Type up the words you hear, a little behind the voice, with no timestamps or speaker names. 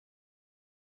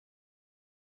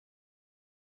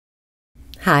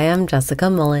Hi, I'm Jessica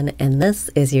Mullen, and this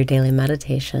is your daily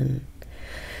meditation.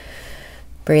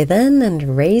 Breathe in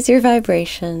and raise your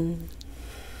vibration.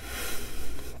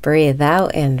 Breathe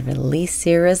out and release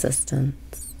your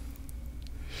resistance.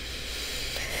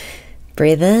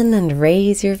 Breathe in and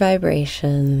raise your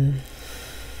vibration.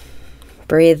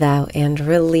 Breathe out and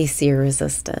release your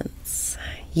resistance.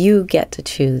 You get to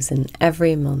choose in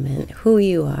every moment who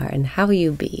you are and how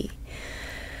you be.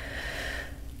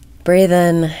 Breathe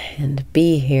in and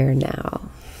be here now.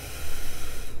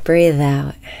 Breathe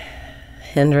out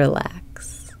and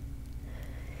relax.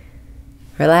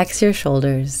 Relax your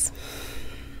shoulders.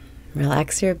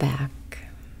 Relax your back.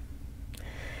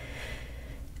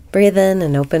 Breathe in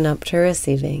and open up to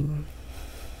receiving.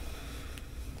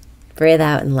 Breathe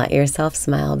out and let yourself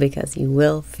smile because you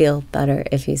will feel better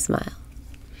if you smile.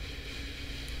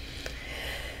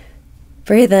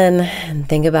 Breathe in and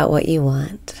think about what you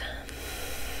want.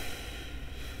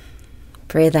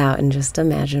 Breathe out and just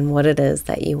imagine what it is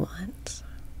that you want.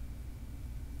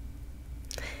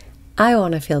 I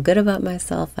want to feel good about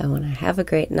myself. I want to have a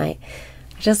great night.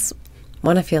 I just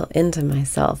want to feel into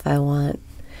myself. I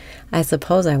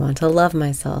suppose I want to love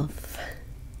myself.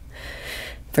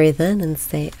 Breathe in and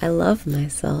say, I love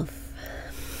myself.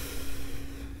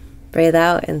 Breathe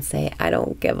out and say, I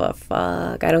don't give a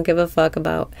fuck. I don't give a fuck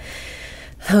about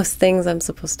those things I'm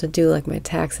supposed to do, like my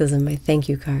taxes and my thank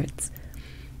you cards.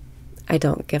 I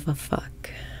don't give a fuck.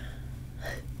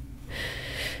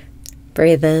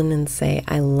 Breathe in and say,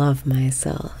 I love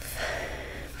myself.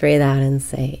 Breathe out and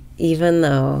say, even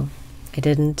though I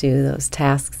didn't do those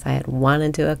tasks I had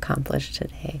wanted to accomplish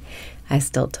today, I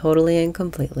still totally and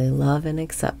completely love and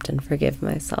accept and forgive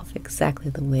myself exactly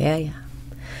the way I am.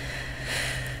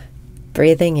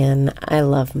 Breathing in, I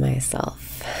love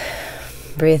myself.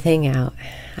 Breathing out,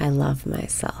 I love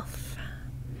myself.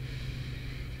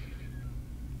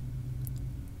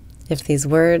 If these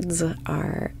words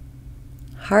are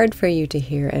hard for you to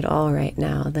hear at all right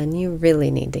now, then you really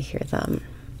need to hear them.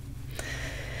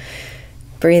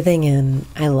 Breathing in,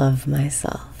 I love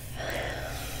myself.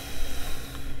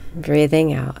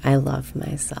 Breathing out, I love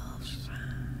myself.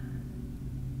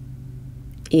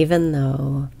 Even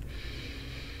though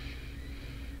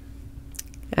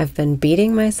I've been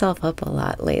beating myself up a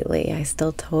lot lately, I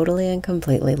still totally and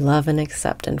completely love and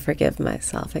accept and forgive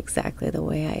myself exactly the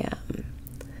way I am.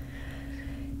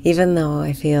 Even though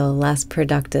I feel less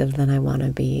productive than I want to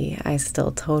be, I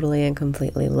still totally and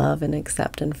completely love and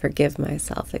accept and forgive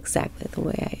myself exactly the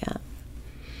way I am.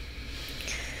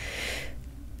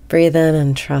 Breathe in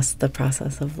and trust the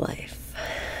process of life.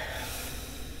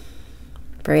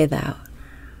 Breathe out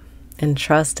and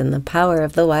trust in the power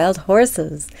of the wild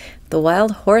horses. The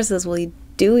wild horses will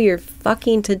do your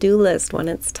fucking to-do list when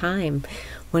it's time.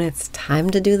 When it's time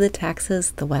to do the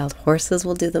taxes, the wild horses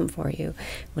will do them for you.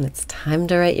 When it's time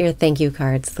to write your thank you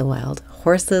cards, the wild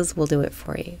horses will do it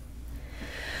for you.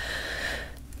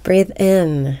 Breathe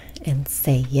in and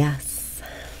say yes.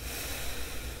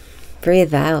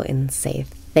 Breathe out and say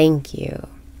thank you.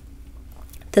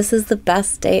 This is the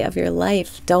best day of your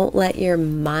life. Don't let your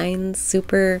mind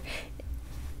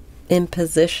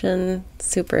superimposition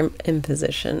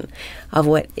of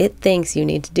what it thinks you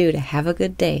need to do to have a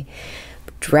good day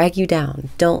drag you down.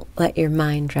 Don't let your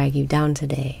mind drag you down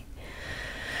today.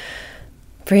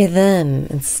 Breathe in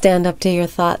and stand up to your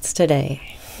thoughts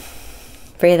today.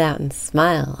 Breathe out and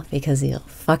smile because you'll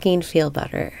fucking feel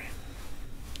better.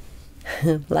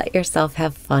 Let yourself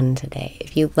have fun today.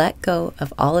 If you let go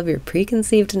of all of your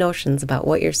preconceived notions about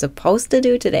what you're supposed to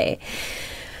do today,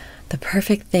 the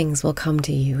perfect things will come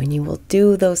to you, and you will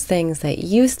do those things that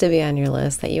used to be on your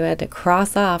list that you had to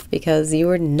cross off because you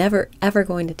were never ever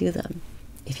going to do them.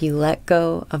 If you let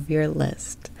go of your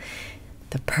list,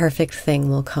 the perfect thing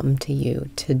will come to you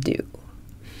to do.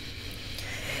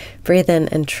 Breathe in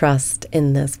and trust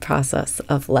in this process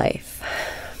of life.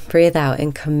 Breathe out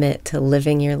and commit to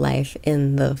living your life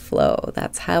in the flow.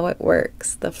 That's how it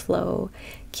works. The flow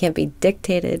can't be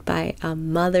dictated by a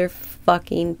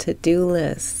motherfucking to-do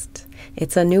list.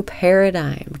 It's a new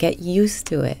paradigm. Get used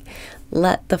to it.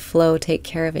 Let the flow take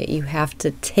care of it. You have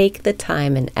to take the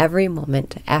time in every moment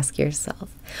to ask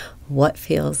yourself, what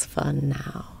feels fun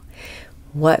now?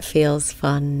 What feels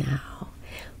fun now?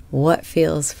 What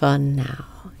feels fun now?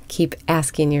 Keep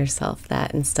asking yourself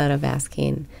that instead of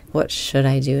asking, what should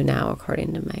I do now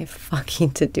according to my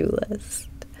fucking to-do list?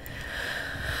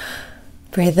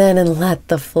 Breathe in and let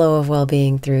the flow of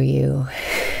well-being through you.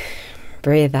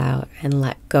 Breathe out and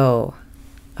let go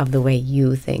of the way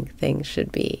you think things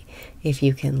should be. If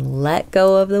you can let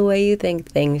go of the way you think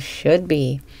things should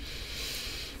be,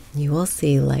 you will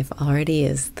see life already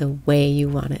is the way you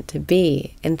want it to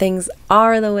be. And things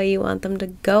are the way you want them to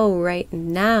go right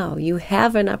now. You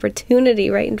have an opportunity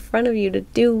right in front of you to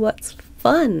do what's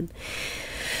fun.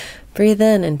 Breathe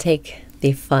in and take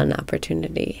the fun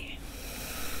opportunity.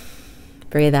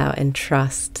 Breathe out and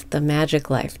trust the magic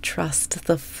life. Trust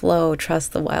the flow.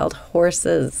 Trust the wild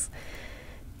horses.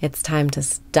 It's time to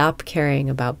stop caring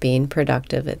about being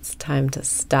productive. It's time to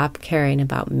stop caring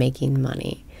about making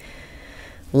money.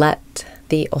 Let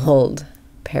the old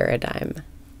paradigm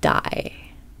die.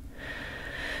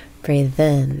 Breathe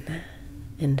in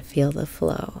and feel the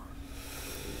flow.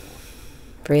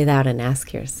 Breathe out and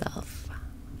ask yourself,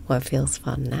 what feels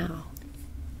fun now?